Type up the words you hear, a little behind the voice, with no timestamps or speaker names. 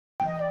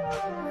Okay,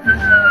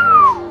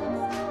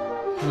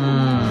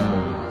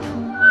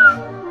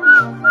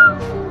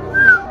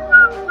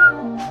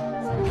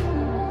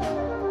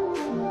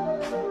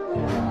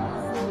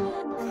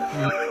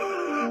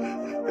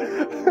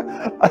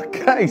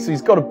 so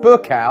he's got a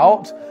book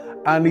out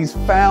and he's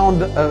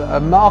found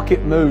a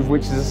market move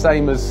which is the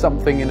same as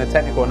something in a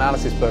technical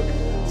analysis book.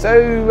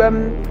 So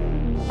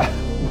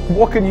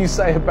what can you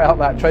say about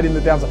that? Trading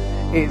the downside,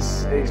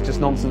 it's just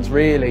nonsense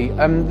really.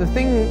 The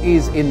thing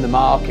is, in the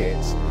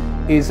markets,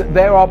 is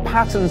there are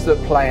patterns that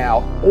play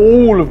out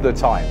all of the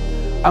time,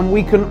 and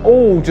we can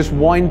all just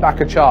wind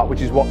back a chart,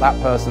 which is what that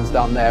person's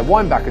done there.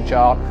 Wind back a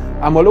chart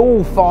and we'll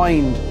all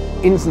find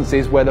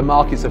instances where the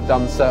markets have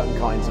done certain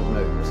kinds of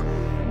moves.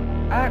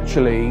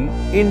 Actually,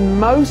 in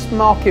most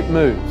market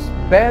moves,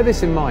 bear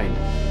this in mind,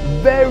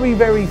 very,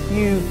 very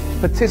few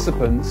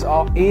participants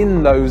are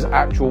in those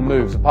actual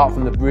moves, apart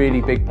from the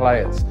really big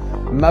players.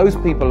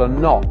 Most people are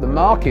not. The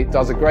market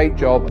does a great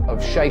job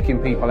of shaking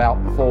people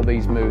out before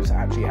these moves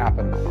actually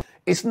happen.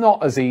 It's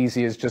not as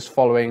easy as just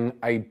following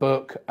a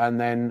book and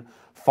then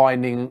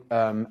finding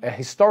a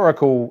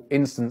historical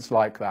instance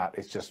like that.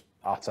 It's just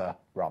utter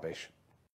rubbish.